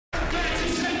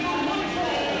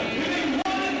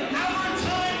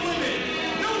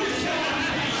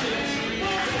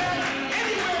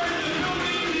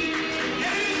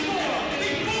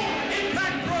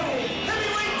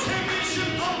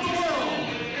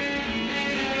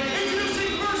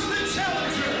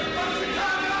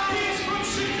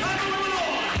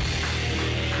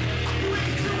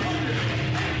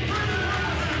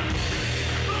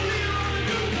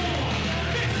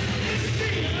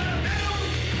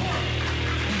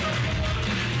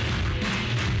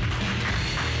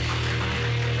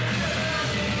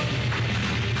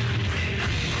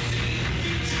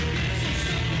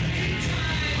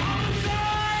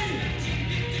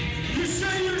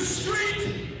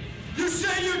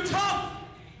say you're tough?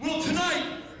 Well, tonight,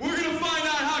 we're gonna find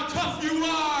out how tough you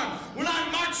are when I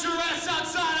march your ass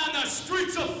outside on the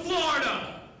streets of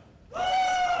Florida. Woo!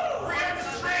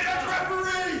 Straight edge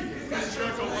referee!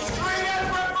 Straight edge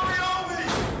referee only!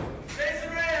 Jason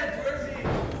Rand, where's he?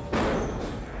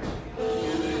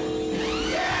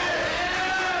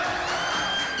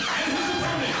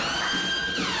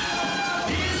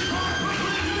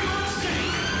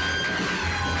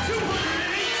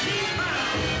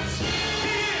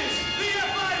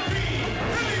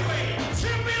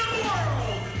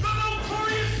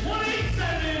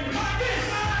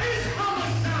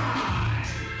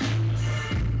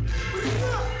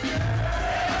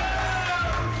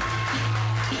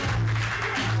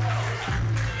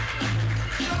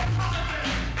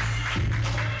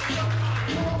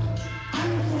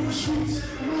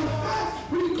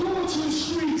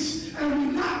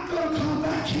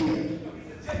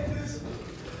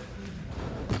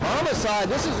 Homicide,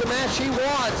 this is the match he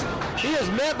wants. He is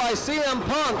met by CM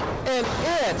Punk, and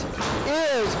it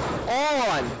is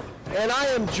on. And I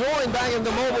am joined back in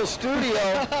the mobile studio.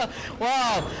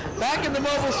 Wow, back in the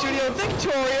mobile studio,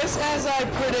 victorious as I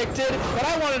predicted, but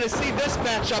I wanted to see this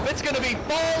matchup. It's going to be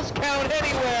Falls Count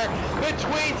Anywhere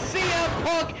between CM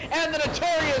Punk and the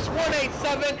Notorious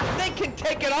 187. They can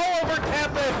take it all over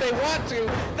Tampa if they want to.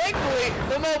 Thankfully,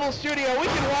 the mobile studio, we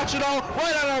can watch it all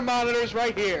right on our monitors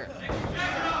right here.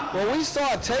 Well, we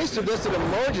saw a taste of this at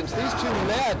Emergence. These two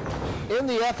met in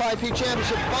the FIP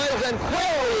Championship Finals, and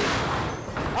quickly,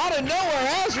 out of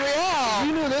nowhere, Azrael.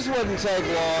 You knew this wouldn't take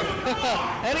long.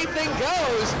 Anything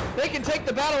goes. They can take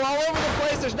the battle all over the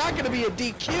place. There's not going to be a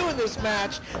DQ in this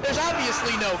match. There's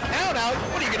obviously no count out.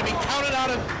 What are you going to be counted out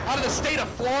of the state of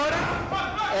Florida?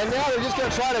 And now they're just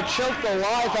going to try to choke the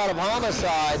life out of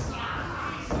Homicide.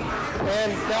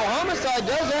 And now Homicide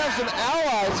does have some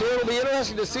allies here. It'll be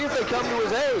interesting to see if they come to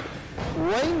his aid.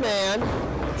 Rayman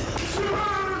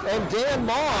and Dan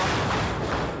Moff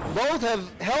both have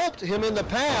helped him in the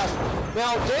past.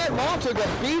 Now, Dan Moff took a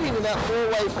beating in that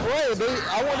four-way fray, but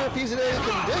I wonder if he's in any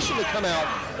condition to come out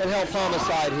and help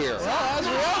Homicide here. Well,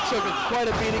 Azrael took quite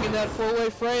a beating in that four-way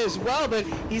fray as well, but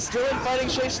he's still in fighting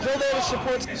shape, still there to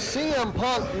support CM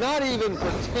Punk, not even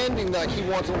pretending that he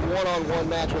wants a one-on-one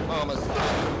match with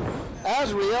Homicide.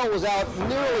 Azrael was out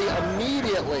nearly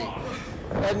immediately,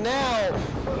 and now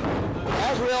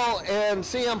Azrael and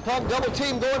CM Punk double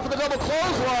team going for the double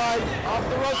clothesline off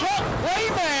the ropes.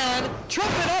 Rayman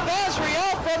tripping up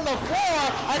Azrael from the floor.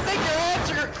 I think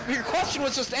your question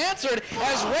was just answered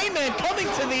as Rayman coming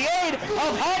to the aid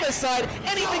of Homicide.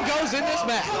 Anything goes in this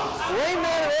match. Rayman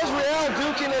and Azrael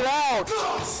duking it out,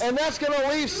 and that's going to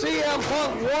leave CM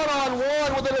Punk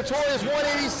one-on-one with the Notorious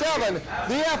 187,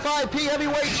 the FIP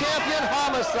Heavyweight Champion,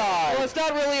 Homicide. Well, it's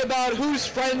not really about whose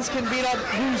friends can beat up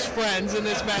whose friends in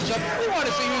this matchup. We want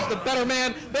to see who's the better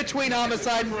man between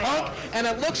Homicide and Punk, and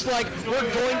it looks like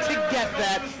we're going to get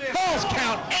that. Falls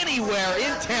Count Anywhere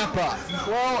in Tampa.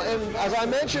 Well, and as I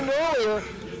mentioned earlier,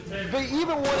 but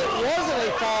even when it wasn't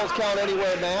a Falls Count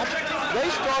Anywhere match, they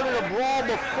started a brawl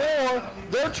before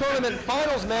their tournament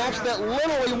finals match that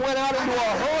literally went out into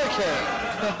a hurricane.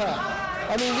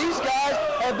 I mean, these guys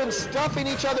have been stuffing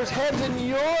each other's heads in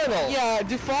urinals. Yeah,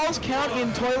 do falls count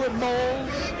in toilet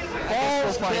bowls?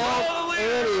 Falls count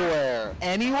anywhere.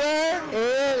 Anywhere?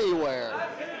 Anywhere.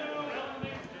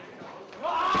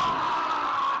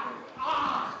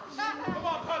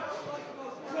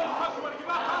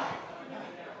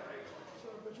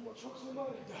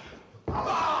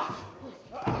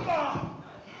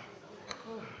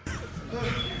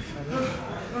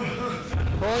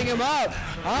 Pulling him up.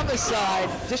 Homicide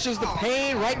dishes the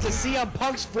pain right to CM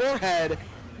Punk's forehead.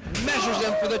 Measures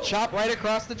him for the chop right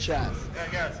across the chest.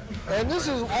 And this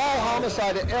is all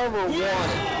Homicide ever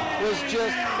wanted. Was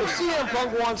just, if CM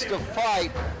Punk wants to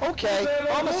fight, okay,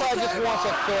 Homicide just wants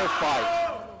a fair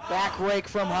fight. Back rake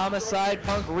from Homicide.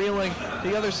 Punk reeling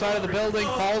the other side of the building.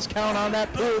 Falls count on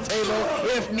that pool table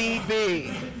if need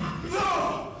be.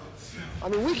 I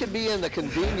mean, we could be in the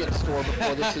convenience store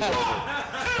before this is over.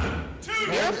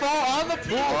 Careful on the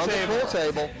pool table. On the pool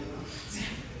table.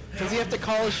 Does he have to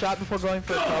call his shot before going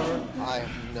for a cover? I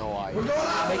have no idea.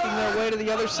 Making their way to the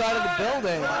other side of the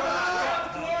building.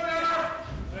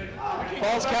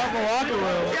 Falls count in the locker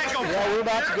room. Yeah, we're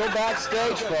about to go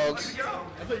backstage, folks.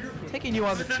 Taking you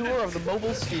on the tour of the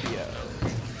mobile studio.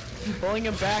 Pulling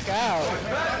him back out.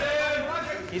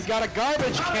 He's got a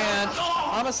garbage can.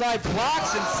 Homicide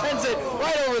blocks and sends it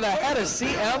right over the head of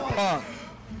CM Punk.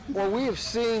 Well, we have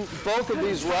seen both of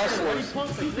these wrestlers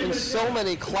in so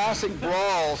many classic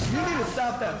brawls. You need to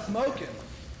stop that smoking.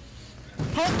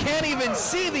 Punk can't even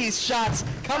see these shots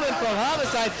coming from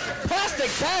Homicide. Plastic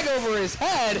bag over his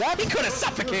head. He could have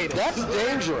suffocated. That's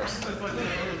dangerous.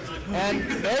 And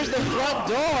there's the front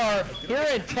door here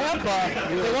in Tampa.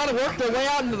 They want to work their way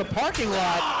out into the parking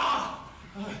lot.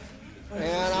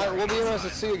 And we'll be interested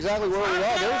to see exactly where we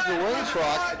are. There's the ring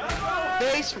truck.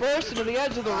 Face first into the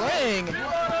edge of the ring.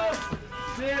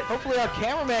 Hopefully our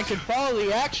cameraman can follow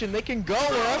the action. They can go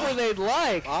wherever they'd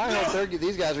like. I hope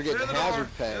these guys are getting hazard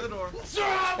pay.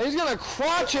 And he's going to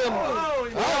crotch him.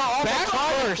 Back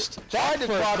first. Tried to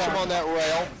crotch him on that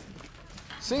rail.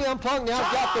 CM Punk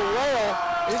now's got the rail.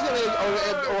 He's going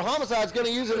to, or Homicide's going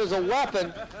to use it as a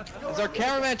weapon. As our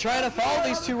cameraman trying to follow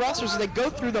these two wrestlers as they go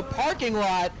through the parking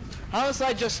lot.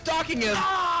 Homicide just stalking him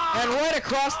and right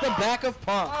across the back of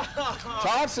Punk.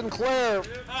 Todd Sinclair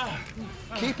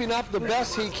keeping up the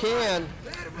best he can.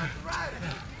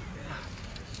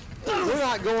 We're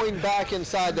not going back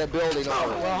inside that building, are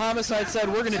we? Well, Homicide said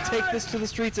we're going to take this to the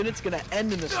streets and it's going to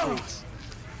end in the streets.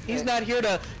 He's not here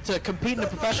to compete in a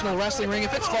professional wrestling ring.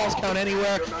 If it's Falls Count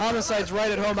Anywhere, Homicide's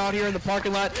right at home out here in the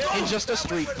parking lot in just a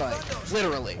street fight,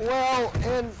 literally. Well,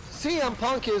 and CM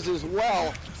Punk is as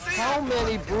well. How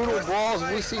many brutal brawls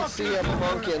have we seen CM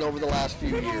Punk in over the last few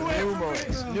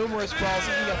years? Numerous brawls.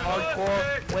 He can get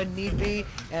hardcore when need be,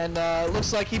 and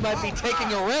looks like he might be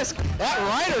taking a risk. That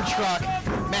rider truck,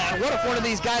 man, what if one of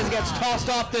these guys gets tossed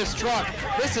off this truck?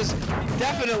 This is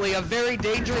definitely a very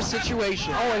dangerous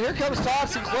situation. Oh, and here comes Todd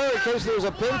Sinclair in case there's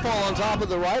a pinfall on top of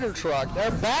the rider truck.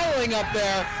 They're battling up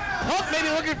there. Punk maybe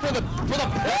looking for the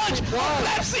punch.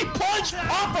 Pepsi punch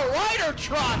off the rider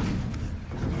truck.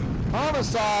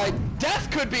 Homicide. Death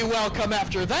could be welcome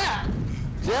after that.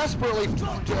 Desperately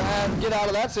get out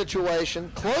of that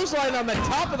situation. Clothesline on the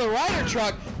top of the rider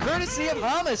truck, courtesy of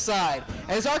Homicide.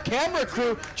 As our camera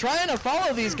crew trying to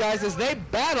follow these guys as they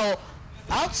battle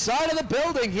outside of the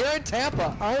building here in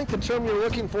Tampa. I think the term you're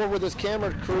looking for with this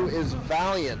camera crew is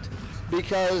valiant,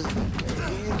 because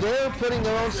they're putting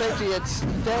their own safety at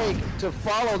stake to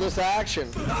follow this action.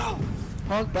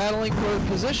 Punk battling for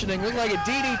positioning, looking like a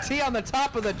DDT on the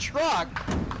top of the truck.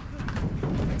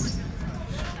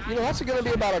 You know, that's going to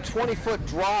be about a 20-foot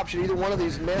drop should either one of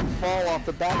these men fall off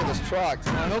the back of this truck.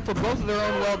 I hope for both of their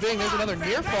own well-being. There's another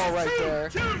near fall right there.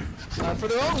 For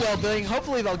their own well-being,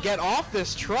 hopefully they'll get off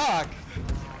this truck.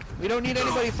 We don't need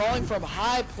anybody falling from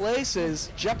high places,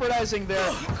 jeopardizing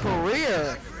their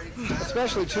career.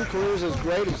 Especially two careers as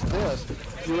great as this.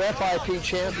 Your FIP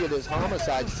champion is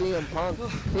Homicide, CM Punk,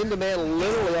 in demand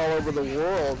literally all over the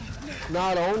world,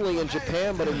 not only in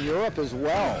Japan but in Europe as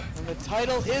well. And the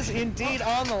title is indeed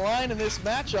on the line in this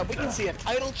matchup. We can see a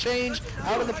title change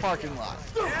out in the parking lot.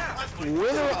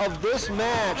 Winner of this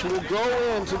match will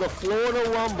go into the Florida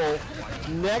Rumble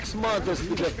next month as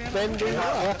the defending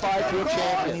FIP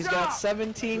champion. And he's got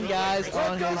 17 guys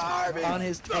on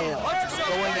his tail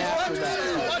going after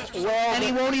that. Well, and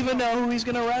he won't even know who he's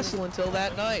going to wrestle until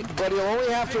that night. But he'll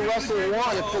only have to wrestle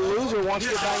one. If the loser wants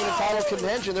to get back in the title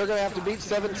contention, they're going to have to beat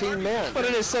 17 men. But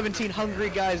it is 17 hungry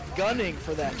guys gunning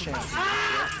for that chance.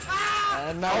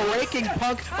 And now raking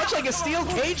Punk, much like a steel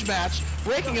cage match,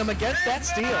 raking him against that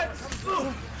steel.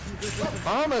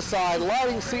 Homicide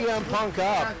lighting CM Punk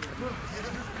up.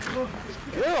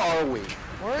 Where are we?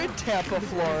 We're in Tampa,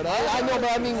 Florida. I know,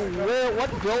 but I mean, what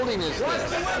building is this?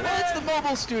 Well, it's the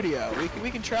mobile studio.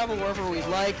 We can travel wherever we'd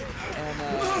like,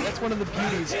 and that's one of the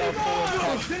beauties of Full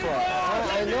Impact Pro.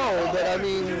 I know, but I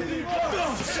mean,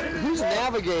 who's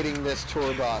navigating this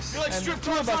tour bus? And the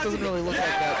tour bus doesn't really look like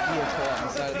that vehicle on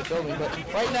the side of the building,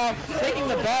 but right now, taking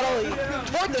the battle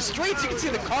toward the streets, you can see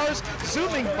the cars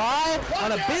zooming by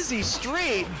on a busy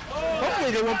street.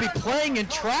 Hopefully they won't be playing in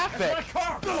traffic.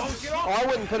 Oh, I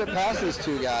wouldn't put it past these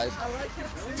two guys.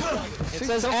 It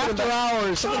says after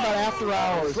hours, something about after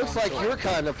hours. Looks like your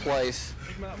kind of place.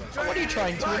 What are you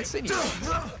trying to insinuate?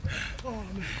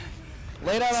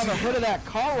 Laid out on the hood of that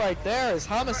car right there is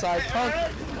Homicide. Punk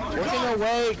working their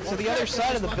way to the other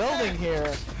side of the building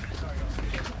here.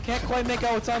 Can't quite make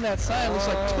out what's on that sign. It looks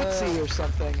like Tootsie or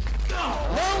something.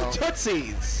 No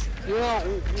Tootsies! You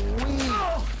know,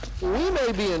 we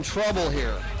may be in trouble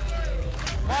here.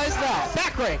 Why is that?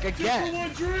 Back rank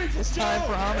again. It's time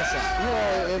for Homicide.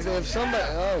 Yeah, if somebody,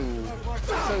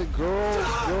 say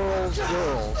girls.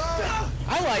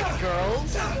 I like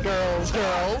girls.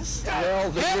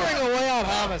 Well, hammering away on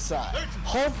Homicide.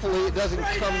 Hopefully it doesn't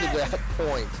come to that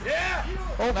point.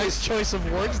 Nice choice of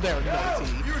words there, Nutty.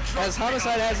 As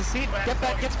Homicide has a seat,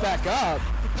 gets back up.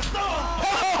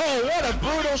 Oh, what a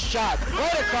brutal shot.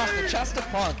 Right across the chest of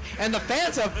Punk. And the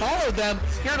fans have followed them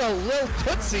here to Lil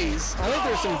Tootsies. I think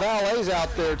there's some valets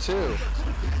out there too.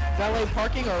 Valet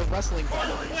parking or wrestling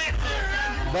parking?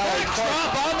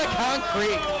 Backdrop on the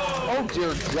concrete. Oh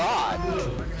dear God.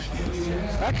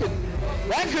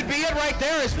 That could be it right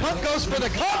there as Punk goes for the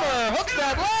cover. Hooks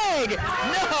that leg.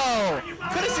 No.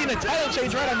 Could have seen a title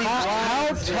change right on the How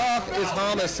tough is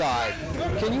Homicide?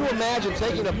 Can you imagine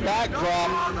taking a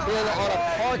backdrop in on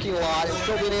a parking lot and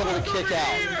still being able to kick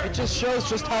out? It just shows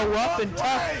just how rough and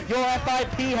tough your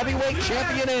FIP heavyweight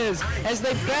champion is as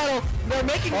they battle. They're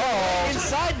making their way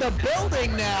inside the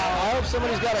building now. I hope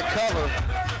somebody's got a cover.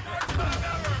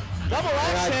 Double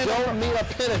axe And I handle. don't mean a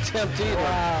pin attempt either.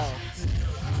 Wow.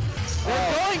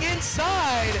 They're going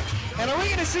inside, and are we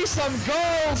going to see some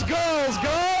goals?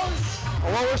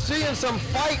 Well, we're seeing some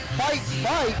fight.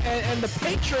 And the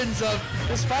patrons of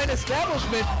this fine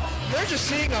establishment, they're just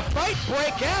seeing a fight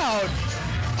break out.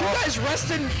 Two guys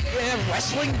wrestling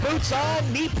boots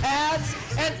on, knee pads,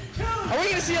 and are we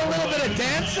going to see a little bit of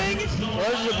dancing?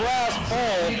 There's the brass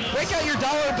pole. Break out your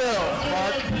dollar bill,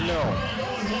 Mark. No.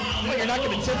 Well, you're not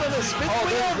going to tip on the spin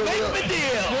wheel? Make the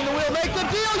deal. Spin the wheel, make the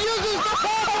deal, uses the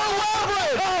pole for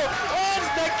leverage. Oh, lands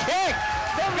the kick.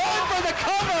 They're going for the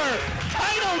cover.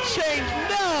 Title change,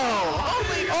 no.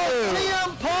 Only two. CM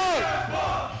Punk.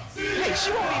 Hey, she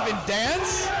won't even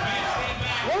dance.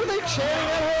 What are they chanting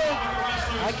at her?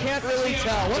 I can't really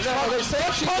tell. What's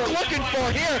Punk looking for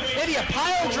here? Maybe a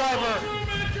pile driver.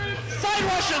 Side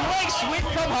Russian leg sweep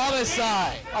from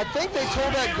Homicide. I think they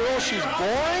told that girl she's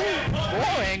boring.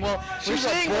 Boring? Well, we're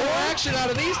seeing more action out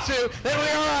of these two than we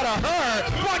are out of her.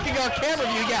 Blocking our camera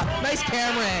view. Yeah, nice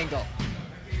camera angle.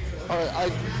 I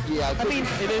mean,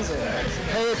 it is a...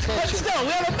 Pay attention. But still,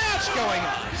 we have a match going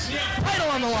on. Title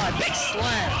on the line. Big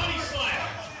slam.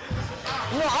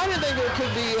 You know, I didn't think there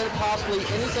could be possibly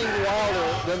anything wilder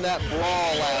than that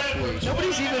brawl last week.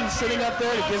 Nobody's even sitting up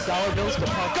there to give dollar bills to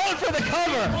Punk. Going for the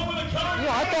cover. You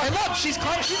know, I thought... And look, she's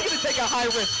going to take a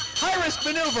high-risk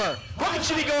maneuver. What could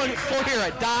she be going for here?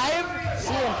 A dive?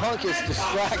 CM Punk is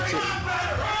distracted.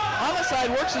 Homicide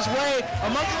works his way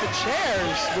amongst the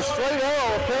chairs. The straight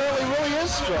arrow apparently really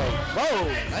is straight. Whoa,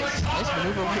 nice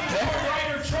maneuver right there.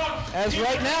 As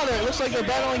right now, it looks like they're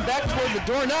battling back toward the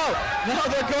door. No,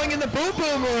 they're going in the Boom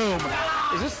Boom Room.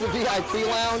 Is this the VIP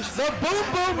lounge? The Boom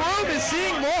Boom Room is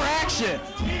seeing more action.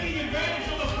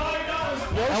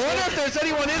 I wonder if there's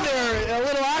anyone in there a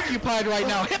little occupied right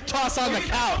now. Hip toss on the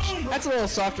couch. That's a little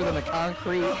softer than the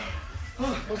concrete.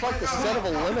 It was like the set of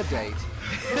Eliminate.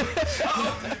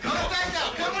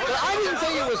 I didn't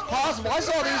think it was possible. I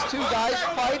saw these two guys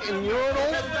fight in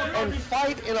urinals and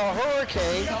fight in a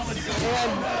hurricane,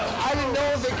 and I didn't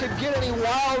know if it could get any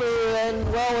wilder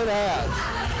than, well, it has.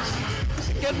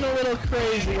 It's getting a little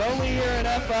crazy, only here in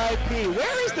FIP.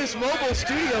 Where is this mobile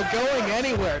studio going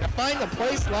anywhere to find a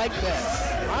place like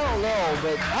this? I don't know,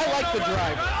 but I like the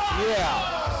driver.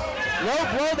 Yeah. Low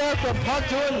blow there from Punk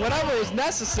doing whatever is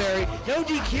necessary. No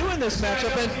DQ in this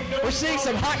matchup, and we're seeing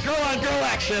some hot girl-on-girl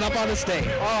action up on the stage.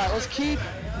 All right, let's keep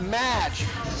match.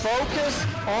 Focus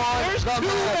on There's the two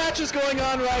match. matches going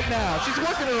on right now. She's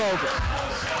working her over.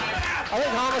 I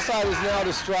think Homicide is now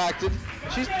distracted.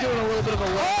 She's doing a little bit of a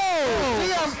low. Oh!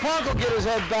 CM Punk will get his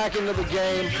head back into the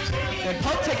game. And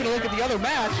Punk taking a look at the other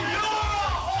match.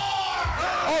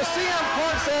 Oh, CM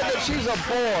Punk said that she's a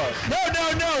bore. No.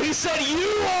 He said, you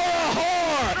are a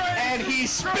whore. And he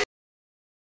spit